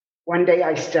One day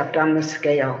I stepped on the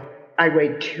scale. I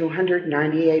weighed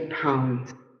 298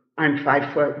 pounds. I'm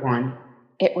 5'1".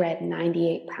 It read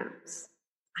 98 pounds.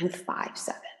 I'm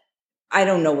 5'7". I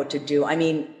don't know what to do. I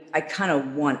mean, I kind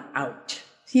of want out.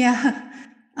 Yeah,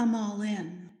 I'm all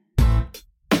in.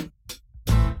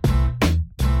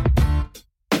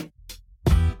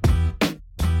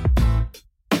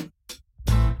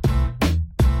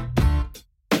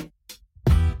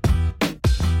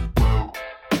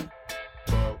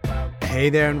 Hey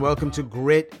there, and welcome to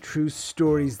Grit, True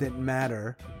Stories That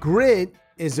Matter. Grit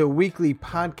is a weekly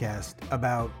podcast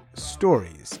about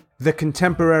stories, the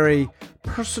contemporary,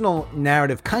 personal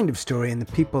narrative kind of story, and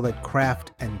the people that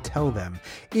craft and tell them.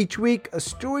 Each week, a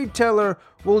storyteller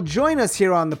will join us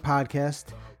here on the podcast,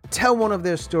 tell one of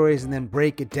their stories, and then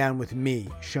break it down with me,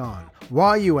 Sean.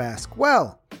 Why, you ask?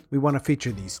 Well, we want to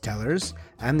feature these tellers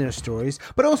and their stories,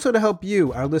 but also to help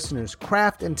you, our listeners,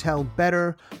 craft and tell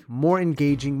better, more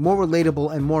engaging, more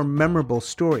relatable, and more memorable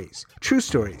stories. True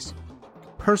stories,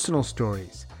 personal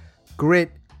stories,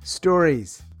 grit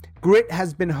stories. Grit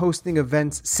has been hosting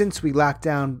events since we locked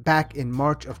down back in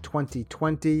March of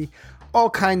 2020. All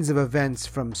kinds of events,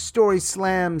 from story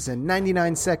slams and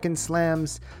 99-second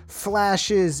slams,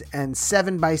 flashes and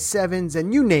 7x7s,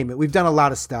 and you name it. We've done a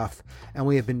lot of stuff, and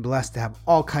we have been blessed to have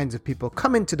all kinds of people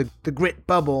come into the Grit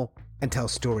bubble and tell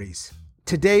stories.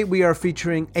 Today, we are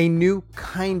featuring a new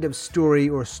kind of story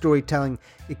or storytelling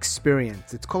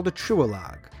experience. It's called a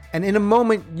Truologue. And in a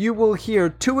moment, you will hear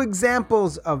two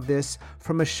examples of this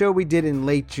from a show we did in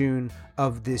late June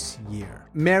of this year.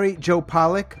 Mary Jo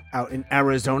Pollock, out in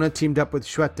Arizona, teamed up with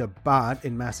Shweta Bhatt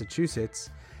in Massachusetts.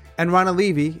 And Rana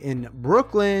Levy in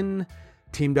Brooklyn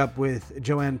teamed up with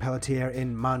Joanne Pelletier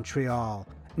in Montreal.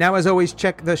 Now, as always,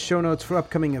 check the show notes for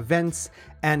upcoming events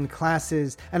and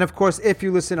classes. And of course, if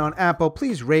you listen on Apple,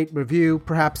 please rate, review,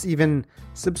 perhaps even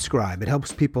subscribe. It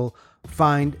helps people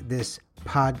find this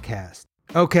podcast.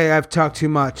 Okay, I've talked too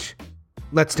much.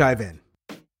 Let's dive in.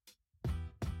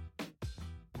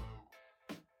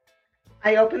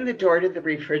 I opened the door to the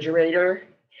refrigerator,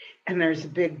 and there's a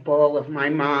big bowl of my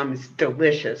mom's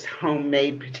delicious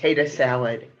homemade potato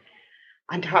salad.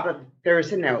 On top of it,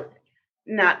 there's a note,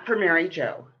 not for Mary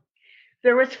Jo.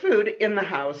 There was food in the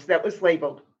house that was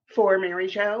labeled for Mary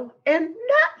Jo and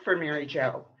not for Mary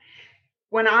Jo.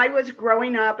 When I was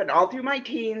growing up and all through my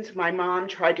teens, my mom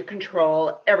tried to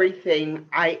control everything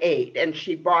I ate. And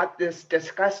she bought this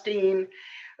disgusting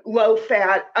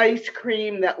low-fat ice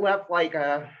cream that left like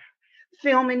a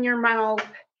film in your mouth,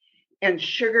 and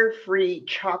sugar-free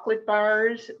chocolate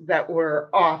bars that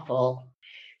were awful.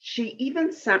 She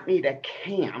even sent me to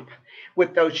camp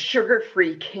with those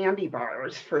sugar-free candy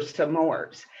bars for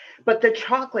s'mores, but the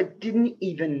chocolate didn't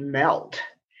even melt.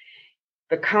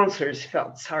 The counselors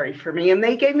felt sorry for me, and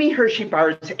they gave me Hershey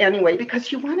bars anyway,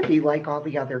 because you want to be like all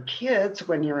the other kids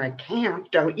when you're at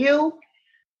camp, don't you?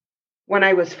 When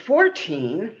I was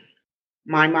 14,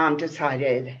 my mom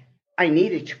decided I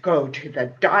needed to go to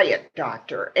the diet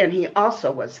doctor, and he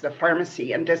also was the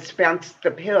pharmacy and dispensed the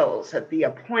pills at the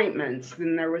appointments.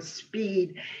 Then there was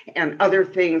speed and other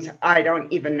things. I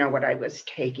don't even know what I was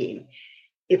taking.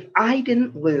 If I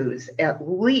didn't lose at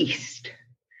least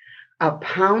a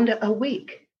pound a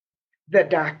week, the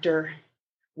doctor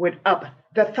would up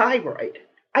the thyroid.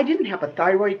 I didn't have a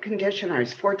thyroid condition. I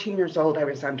was 14 years old. I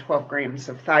was on 12 grams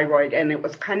of thyroid, and it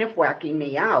was kind of whacking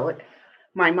me out.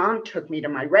 My mom took me to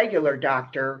my regular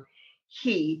doctor.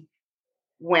 He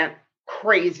went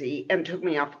crazy and took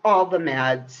me off all the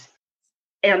meds,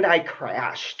 and I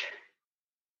crashed.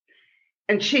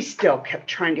 And she still kept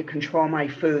trying to control my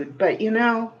food. But,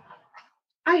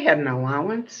 I had an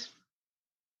allowance.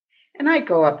 And I'd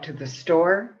go up to the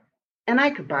store, and I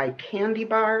could buy a candy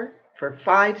bar for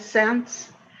 5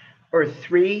 cents or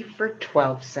 3 for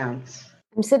 12 cents.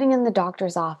 I'm sitting in the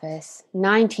doctor's office,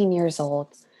 19 years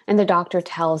old, and the doctor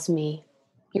tells me,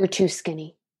 "You're too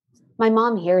skinny." My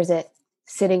mom hears it,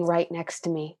 sitting right next to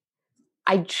me.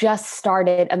 I just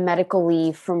started a medical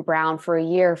leave from Brown for a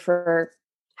year for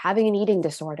having an eating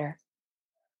disorder.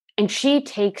 And she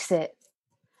takes it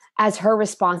as her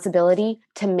responsibility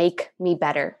to make me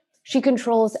better. She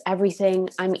controls everything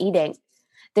I'm eating.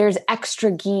 There's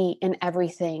extra ghee in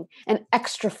everything, and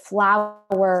extra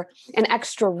flour, and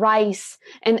extra rice,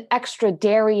 and extra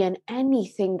dairy, and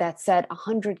anything that said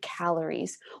 100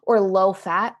 calories or low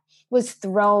fat was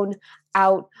thrown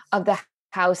out of the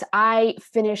house. I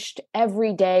finished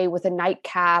every day with a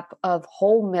nightcap of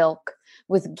whole milk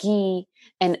with ghee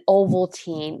and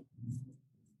Ovaltine.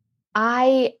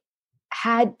 I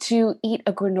had to eat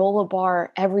a granola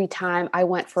bar every time I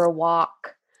went for a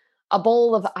walk. a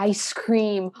bowl of ice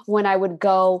cream when I would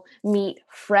go meet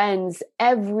friends.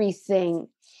 Everything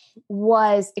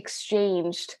was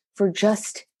exchanged for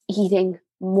just eating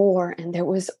more. And there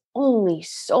was only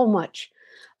so much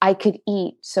I could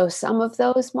eat. So some of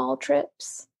those mall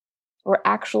trips were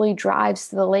actually drives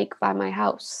to the lake by my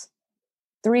house,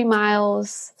 3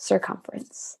 miles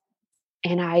circumference.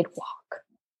 And I'd walk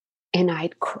and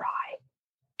I'd cry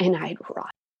and I'd run.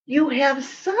 You have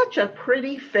such a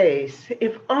pretty face.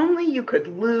 If only you could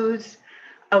lose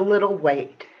a little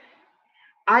weight.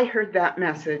 I heard that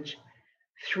message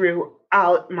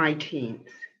throughout my teens,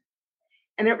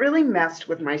 and it really messed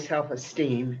with my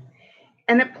self-esteem.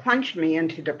 And it plunged me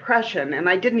into depression, and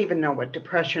I didn't even know what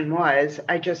depression was.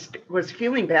 I just was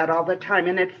feeling bad all the time,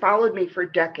 and it followed me for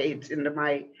decades into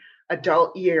my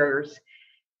adult years.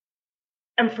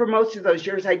 And for most of those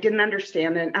years, I didn't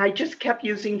understand it. I just kept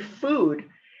using food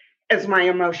as my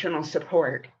emotional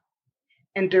support.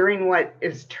 And during what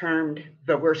is termed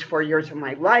the worst 4 years of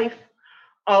my life,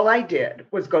 all I did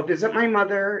was go visit my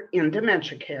mother in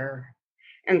dementia care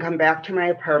and come back to my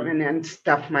apartment and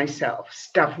stuff myself,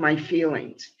 stuff my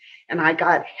feelings. And I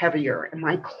got heavier and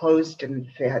my clothes didn't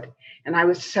fit. And I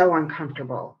was so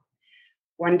uncomfortable.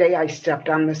 One day I stepped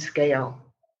on the scale.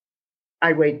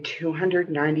 I weighed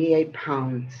 298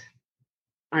 pounds.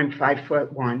 I'm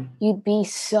 5'1". You'd be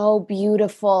so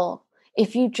beautiful.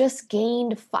 If you just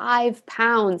gained 5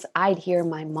 pounds, I'd hear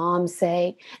my mom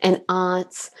say, and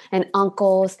aunts and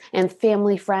uncles and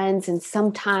family friends, and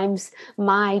sometimes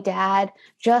my dad,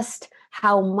 just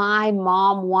how my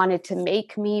mom wanted to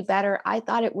make me better. I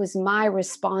thought it was my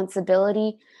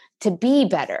responsibility to be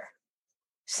better.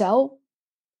 So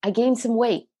I gained some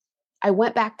weight. I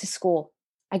went back to school.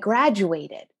 I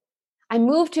graduated. I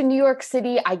moved to New York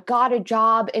City. I got a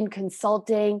job in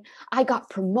consulting. I got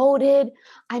promoted.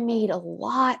 I made a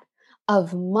lot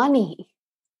of money.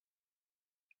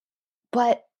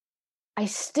 But I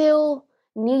still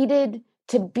needed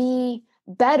to be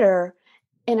better.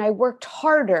 And I worked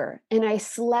harder and I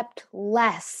slept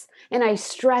less and I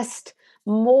stressed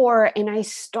more and I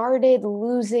started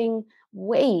losing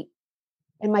weight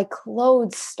and my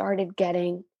clothes started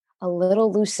getting a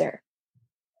little looser.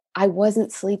 I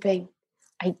wasn't sleeping.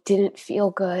 I didn't feel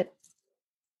good.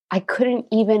 I couldn't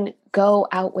even go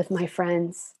out with my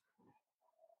friends.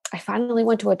 I finally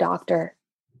went to a doctor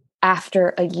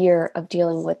after a year of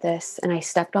dealing with this, and I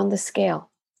stepped on the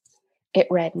scale. It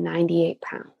read 98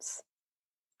 pounds.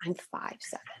 I'm 5'7".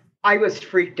 I was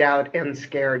freaked out and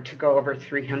scared to go over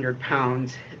 300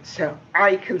 pounds. So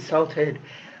I consulted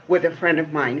with a friend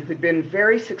of mine who'd been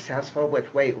very successful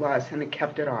with weight loss and had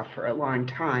kept it off for a long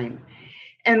time.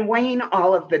 And weighing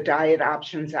all of the diet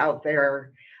options out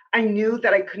there, I knew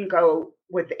that I couldn't go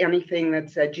with anything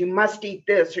that said, you must eat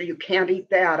this or you can't eat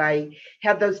that. I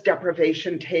had those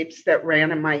deprivation tapes that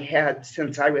ran in my head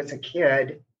since I was a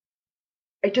kid.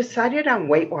 I decided on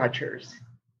Weight Watchers.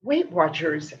 Weight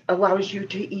Watchers allows you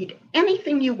to eat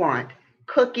anything you want,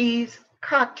 cookies,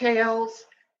 cocktails,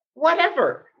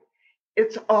 whatever.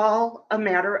 It's all a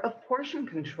matter of portion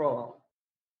control.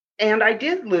 And I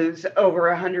did lose over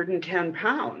 110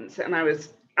 pounds, and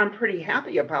I'm pretty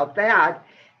happy about that.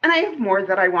 And I have more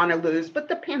that I want to lose, but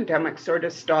the pandemic sort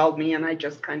of stalled me, and I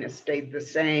just kind of stayed the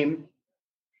same.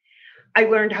 I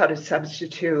learned how to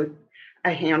substitute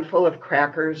a handful of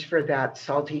crackers for that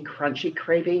salty, crunchy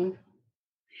craving.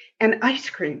 And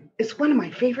ice cream is one of my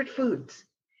favorite foods.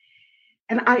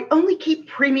 And I only keep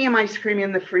premium ice cream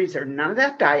in the freezer, none of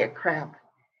that diet crap.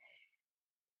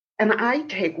 And I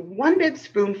take one big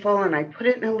spoonful and I put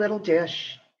it in a little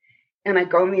dish and I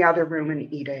go in the other room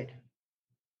and eat it.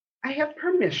 I have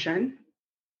permission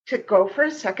to go for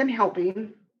a second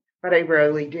helping, but I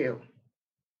rarely do.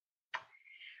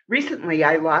 Recently,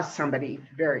 I lost somebody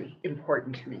very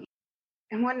important to me.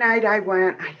 And one night I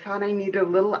thought I needed a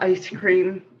little ice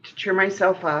cream to cheer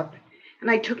myself up. And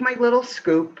I took my little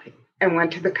scoop and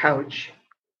went to the couch.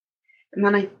 And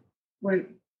then I went,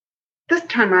 this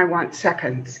time I want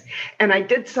seconds. And I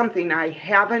did something I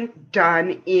haven't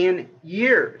done in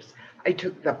years. I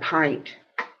took the pint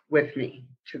with me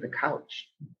to the couch.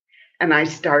 And I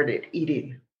started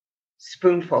eating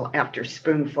spoonful after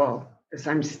spoonful as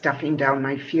I'm stuffing down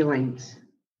my feelings.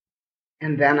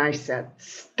 And then I said,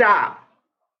 stop.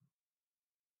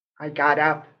 I got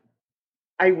up.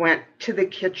 I went to the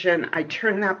kitchen. I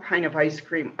turned that pint of ice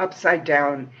cream upside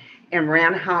down and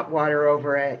ran hot water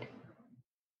over it.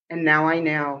 And now I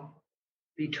know,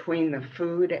 between the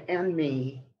food and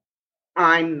me,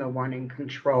 I'm the one in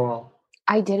control.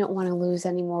 I didn't want to lose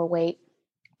any more weight.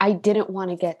 I didn't want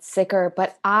to get sicker,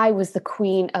 but I was the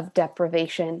queen of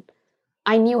deprivation.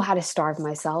 I knew how to starve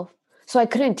myself. So I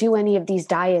couldn't do any of these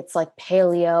diets like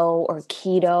paleo or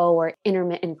keto or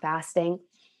intermittent fasting.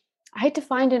 I had to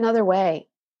find another way.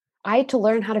 I had to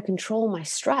learn how to control my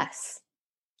stress.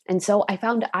 And so I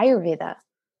found Ayurveda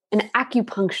and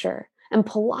acupuncture and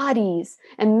Pilates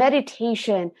and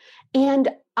meditation. And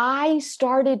I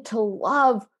started to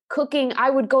love cooking. I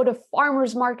would go to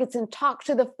farmers markets and talk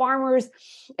to the farmers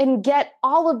and get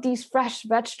all of these fresh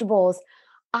vegetables.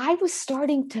 I was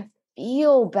starting to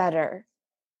feel better.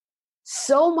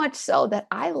 So much so that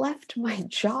I left my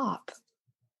job.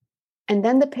 And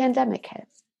then the pandemic hit.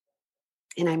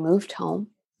 And I moved home.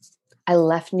 I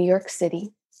left New York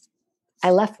City.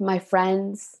 I left my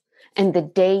friends and the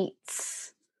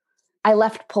dates. I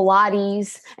left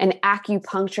Pilates and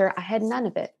acupuncture. I had none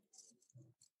of it.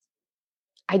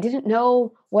 I didn't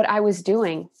know what I was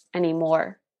doing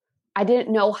anymore. I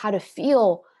didn't know how to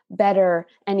feel better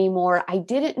anymore. I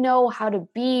didn't know how to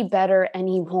be better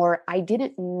anymore. I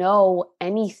didn't know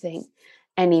anything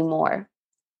anymore.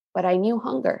 But I knew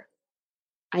hunger.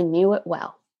 I knew it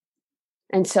well.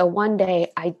 And so one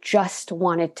day I just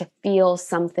wanted to feel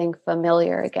something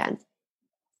familiar again.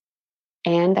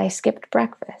 And I skipped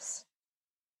breakfast.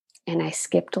 And I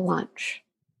skipped lunch.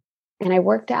 And I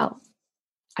worked out.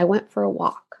 I went for a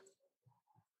walk.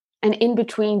 And in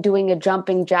between doing a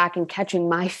jumping jack and catching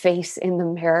my face in the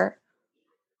mirror,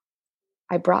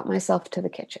 I brought myself to the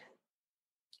kitchen.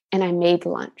 And I made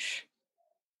lunch.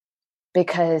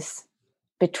 Because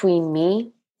between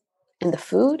me and the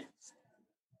food,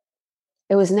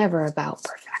 it was never about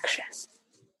perfection.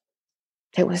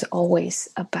 It was always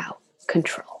about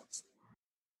control.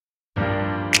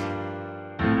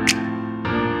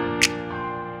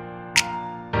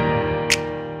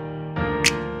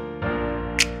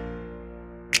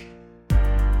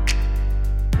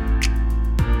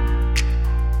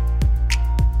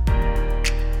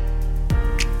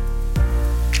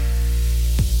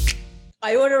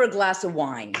 I order a glass of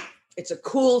wine. It's a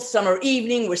cool summer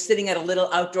evening. We're sitting at a little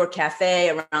outdoor cafe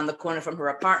around the corner from her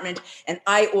apartment, and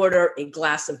I order a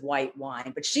glass of white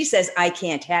wine. But she says I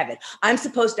can't have it. I'm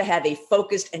supposed to have a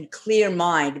focused and clear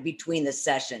mind between the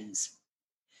sessions.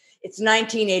 It's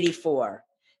 1984,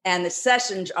 and the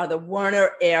sessions are the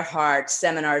Werner Erhard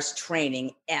Seminars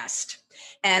Training Est.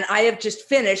 And I have just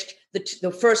finished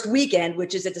the first weekend,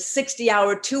 which is at the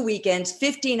 60-hour, 2 weekends,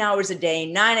 15 hours a day,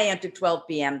 9 a.m. to 12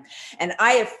 p.m. And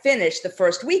I have finished the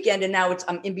first weekend, and now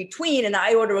I'm in between, and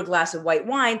I order a glass of white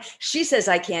wine. She says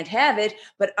I can't have it,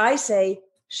 but I say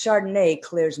Chardonnay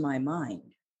clears my mind.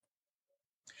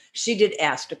 She did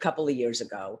ask a couple of years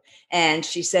ago, and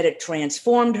she said it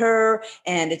transformed her,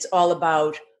 and it's all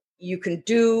about you can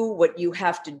do what you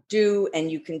have to do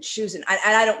and you can choose. And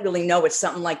I don't really know it's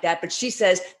something like that, but she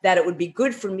says that it would be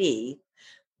good for me,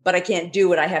 but I can't do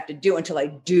what I have to do until I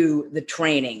do the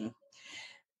training.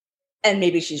 And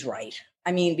maybe she's right.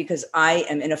 I mean, because I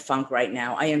am in a funk right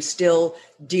now. I am still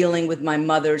dealing with my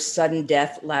mother's sudden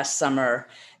death last summer.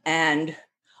 And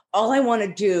all I want to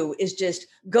do is just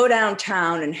go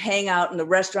downtown and hang out in the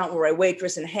restaurant where I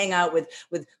waitress and hang out with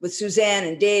Suzanne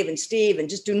and Dave and Steve and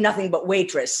just do nothing but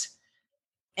waitress.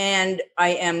 And I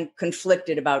am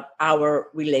conflicted about our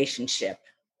relationship.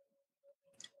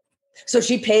 So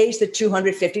she pays the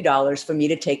 $250 for me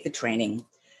to take the training.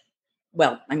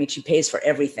 Well, I mean, she pays for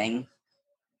everything.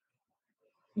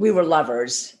 We were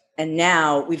lovers. And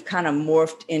now we've kind of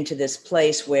morphed into this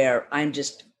place where I'm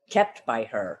just kept by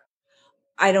her.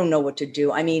 I don't know what to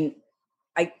do. I mean,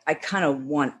 I kind of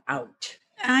want out.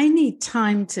 I need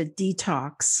time to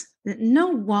detox. No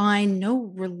wine,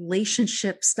 no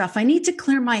relationship stuff. I need to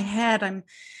clear my head. I'm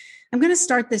going to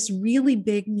start this really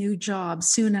big new job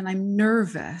soon, and I'm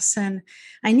nervous, and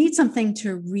I need something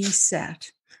to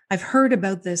reset. I've heard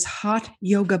about this hot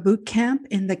yoga boot camp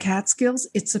in the Catskills.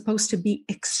 It's supposed to be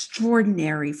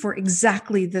extraordinary for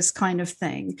exactly this kind of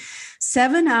thing.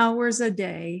 7 hours a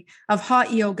day of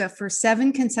hot yoga for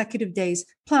 7 consecutive days,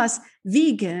 plus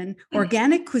vegan,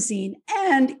 organic cuisine,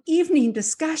 and evening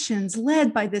discussions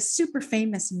led by this super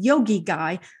famous yogi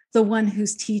guy, the one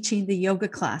who's teaching the yoga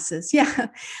classes. Yeah,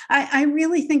 I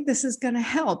really think this is going to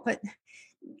help. But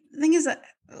the thing is,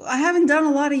 I haven't done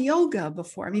a lot of yoga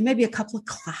before. I mean, maybe a couple of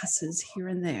classes here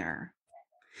and there.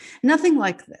 Nothing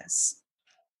like this.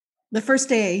 The first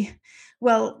day,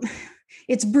 well,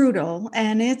 it's brutal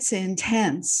and it's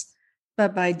intense.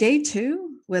 But by day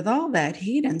 2, with all that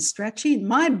heat and stretching,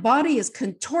 my body is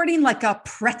contorting like a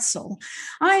pretzel.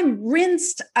 I'm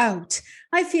rinsed out.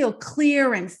 I feel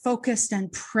clear and focused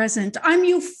and present. I'm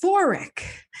euphoric.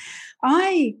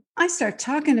 I start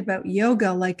talking about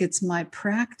yoga like it's my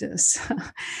practice.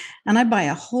 And I buy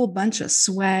a whole bunch of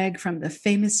swag from the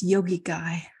famous yogi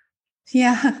guy.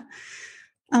 Yeah,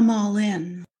 I'm all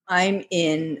in. I'm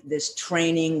in this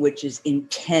training, which is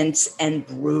intense and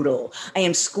brutal. I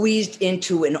am squeezed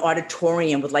into an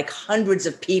auditorium with like hundreds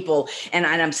of people, and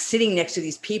I'm sitting next to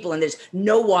these people, and there's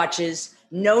no watches,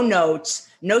 no notes,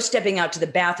 no stepping out to the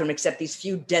bathroom except these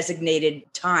few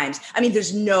designated times. I mean,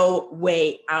 there's no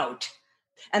way out.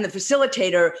 And the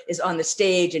facilitator is on the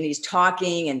stage and he's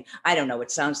talking, and I don't know,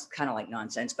 it sounds kind of like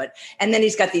nonsense, and then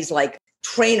he's got these like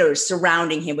trainers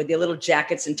surrounding him with their little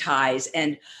jackets and ties,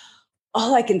 and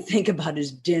all I can think about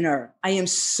is dinner. I am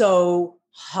so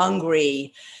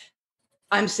hungry.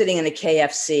 I'm sitting in a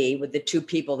KFC with the two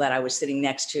people that I was sitting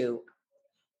next to.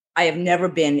 I have never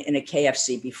been in a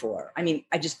KFC before. I mean,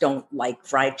 I just don't like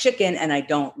fried chicken and I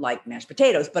don't like mashed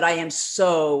potatoes, but I am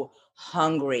so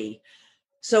hungry.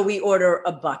 So we order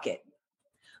a bucket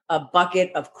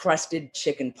of crusted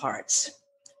chicken parts.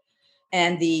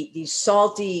 And the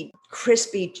salty,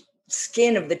 crispy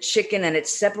skin of the chicken, and it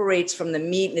separates from the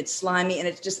meat, and it's slimy, and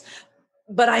it's just,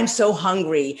 but I'm so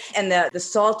hungry. And the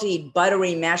salty,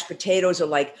 buttery mashed potatoes are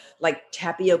like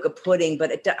tapioca pudding,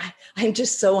 but I'm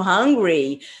just so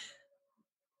hungry.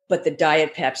 But the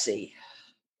Diet Pepsi,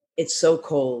 it's so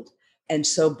cold and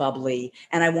so bubbly,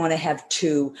 and I want to have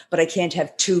two, but I can't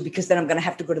have two because then I'm going to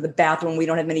have to go to the bathroom. We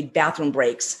don't have many bathroom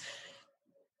breaks.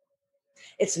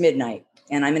 It's midnight.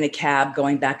 And I'm in a cab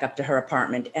going back up to her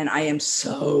apartment, and I am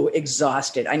so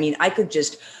exhausted. I mean, I could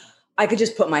just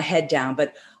put my head down,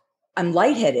 but I'm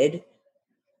lightheaded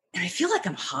and I feel like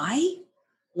I'm high.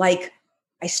 Like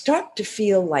I start to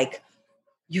feel like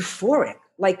euphoric,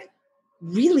 like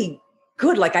really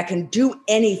good. Like I can do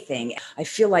anything. I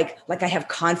feel like I have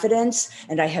confidence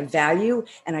and I have value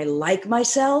and I like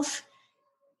myself.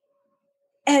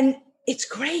 And it's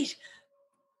great.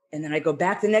 And then I go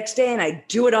back the next day and I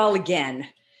do it all again.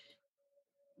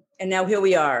 And now here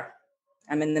we are.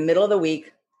 I'm in the middle of the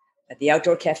week at the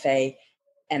outdoor cafe,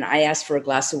 and I asked for a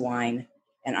glass of wine,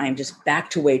 and I'm just back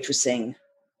to waitressing. And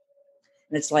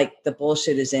it's like the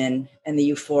bullshit is in and the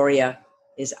euphoria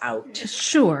is out.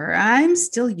 Sure, I'm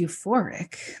still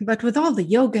euphoric, but with all the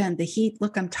yoga and the heat,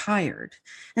 look, I'm tired.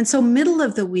 And so middle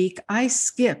of the week, I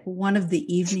skip one of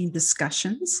the evening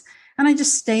discussions and I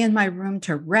just stay in my room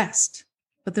to rest.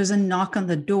 But there's a knock on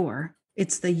the door.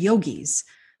 It's the yogis.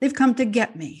 They've come to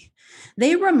get me.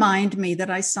 They remind me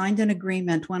that I signed an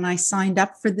agreement when I signed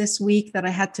up for this week that I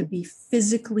had to be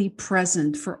physically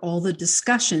present for all the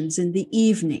discussions in the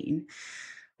evening.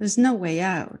 There's no way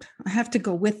out. I have to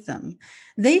go with them.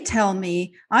 They tell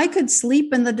me I could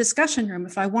sleep in the discussion room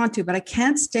if I want to, but I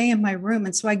can't stay in my room.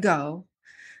 And so I go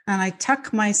and I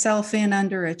tuck myself in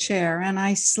under a chair and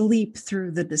I sleep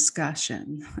through the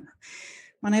discussion.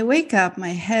 When I wake up, my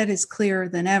head is clearer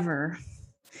than ever.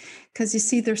 Because you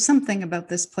see, there's something about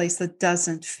this place that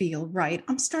doesn't feel right.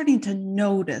 I'm starting to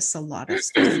notice a lot of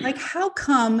stuff. Like, how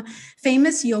come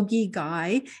famous yogi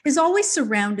guy is always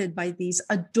surrounded by these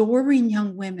adoring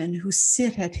young women who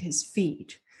sit at his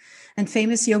feet? And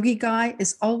famous yogi guy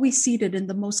is always seated in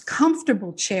the most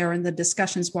comfortable chair in the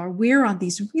discussions while we're on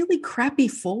these really crappy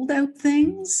fold-out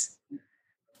things.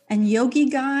 And yogi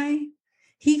guy,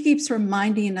 he keeps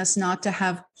reminding us not to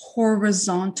have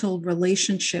horizontal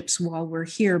relationships while we're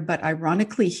here. But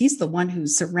ironically, he's the one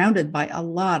who's surrounded by a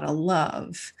lot of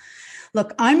love.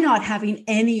 Look, I'm not having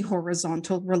any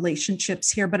horizontal relationships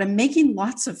here, but I'm making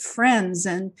lots of friends.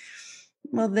 And,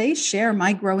 well, they share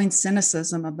my growing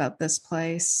cynicism about this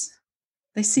place.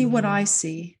 They see what I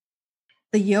see.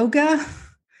 The yoga,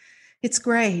 it's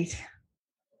great.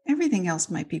 Everything else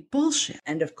might be bullshit.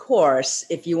 And of course,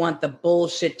 if you want the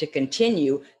bullshit to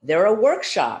continue, there are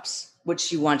workshops, which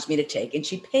she wants me to take and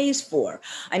she pays for.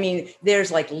 I mean,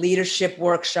 there's like leadership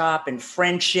workshop and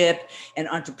friendship and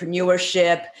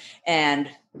entrepreneurship and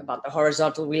about the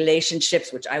horizontal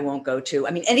relationships, which I won't go to.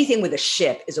 I mean, anything with a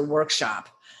ship is a workshop.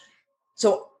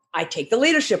 So I take the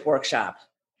leadership workshop,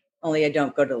 only I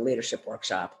don't go to the leadership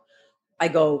workshop. I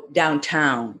go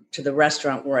downtown to the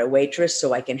restaurant where I waitress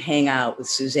so I can hang out with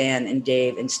Suzanne and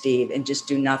Dave and Steve and just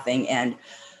do nothing. And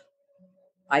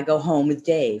I go home with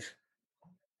Dave.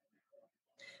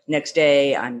 Next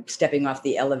day, I'm stepping off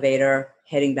the elevator,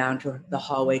 heading down to the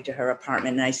hallway to her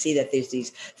apartment. And I see that there's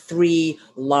these 3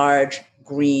 large,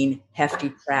 green,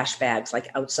 hefty trash bags like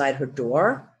outside her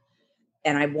door.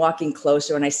 And I'm walking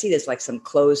closer and I see there's like some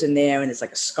clothes in there and there's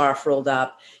like a scarf rolled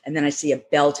up. And then I see a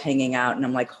belt hanging out and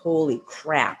I'm like, holy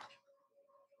crap,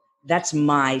 that's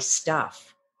my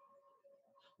stuff.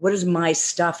 What is my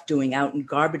stuff doing out in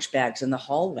garbage bags in the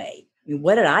hallway? I mean,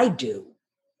 what did I do?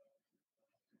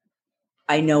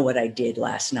 I know what I did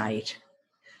last night.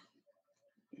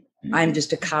 I'm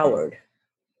just a coward.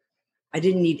 I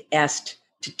didn't need Est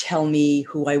to tell me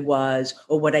who I was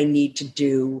or what I need to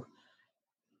do.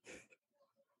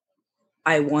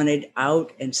 I wanted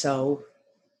out, and so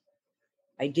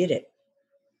I did it.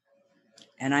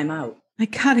 And I'm out. I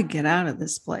gotta get out of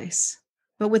this place.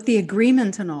 But with the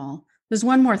agreement and all, there's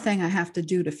one more thing I have to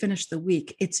do to finish the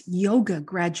week. It's yoga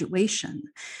graduation,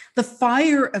 the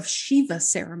fire of Shiva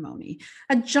ceremony,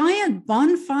 a giant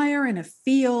bonfire in a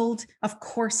field, of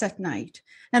course, at night.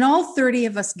 And all 30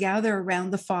 of us gather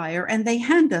around the fire, and they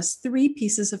hand us 3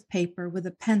 pieces of paper with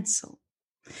a pencil.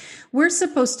 We're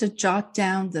supposed to jot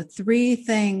down the 3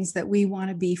 things that we want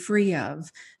to be free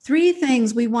of, 3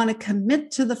 things we want to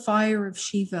commit to the fire of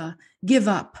Shiva, give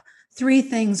up, 3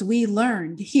 things we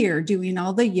learned here doing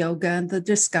all the yoga and the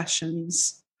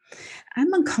discussions.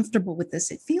 I'm uncomfortable with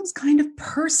this. It feels kind of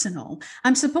personal.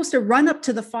 I'm supposed to run up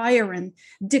to the fire and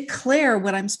declare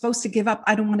what I'm supposed to give up.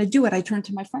 I don't want to do it. I turn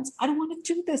to my friends. I don't want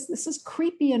to do this. This is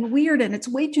creepy and weird and it's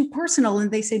way too personal. And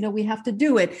they say, no, we have to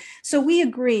do it. So we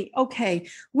agree. Okay,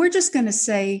 we're just going to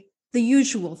say the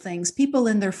usual things people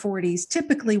in their 40s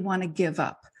typically want to give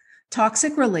up.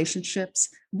 Toxic relationships,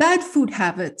 bad food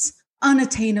habits,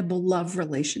 unattainable love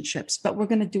relationships, but we're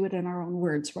going to do it in our own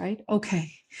words, right?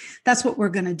 Okay, that's what we're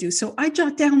going to do. So I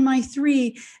jot down my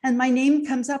 3 and my name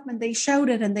comes up and they shout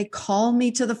it and they call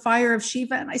me to the fire of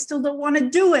Shiva and I still don't want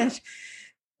to do it,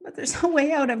 but there's no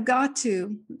way out. I've got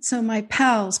to. So my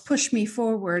pals push me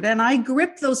forward and I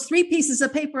grip those 3 pieces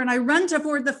of paper and I run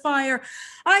toward the fire.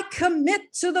 I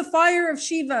commit to the fire of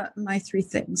Shiva, my 3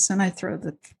 things, and I throw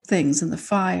the things in the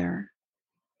fire.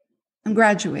 I'm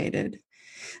graduated.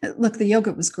 Look, the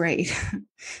yoga was great.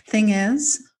 Thing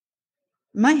is,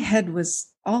 my head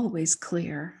was always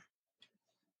clear.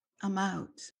 I'm out.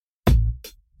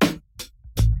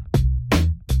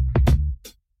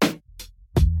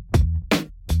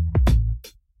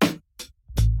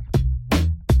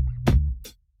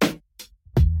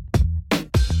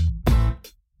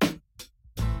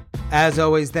 As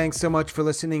always, thanks so much for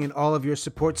listening and all of your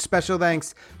support. Special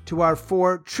thanks to our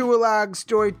 4 Truelag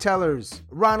storytellers,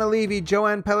 Rana Levy,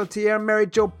 Joanne Pelletier, Mary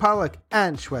Jo Pollock,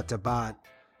 and Shweta Bhatt.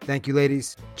 Thank you,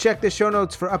 ladies. Check the show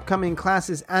notes for upcoming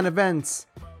classes and events.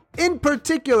 In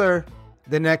particular,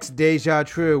 the next Deja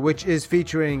True, which is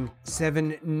featuring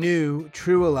 7 new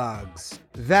Truelags.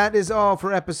 That is all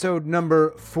for episode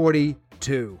number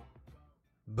 42.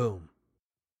 Boom.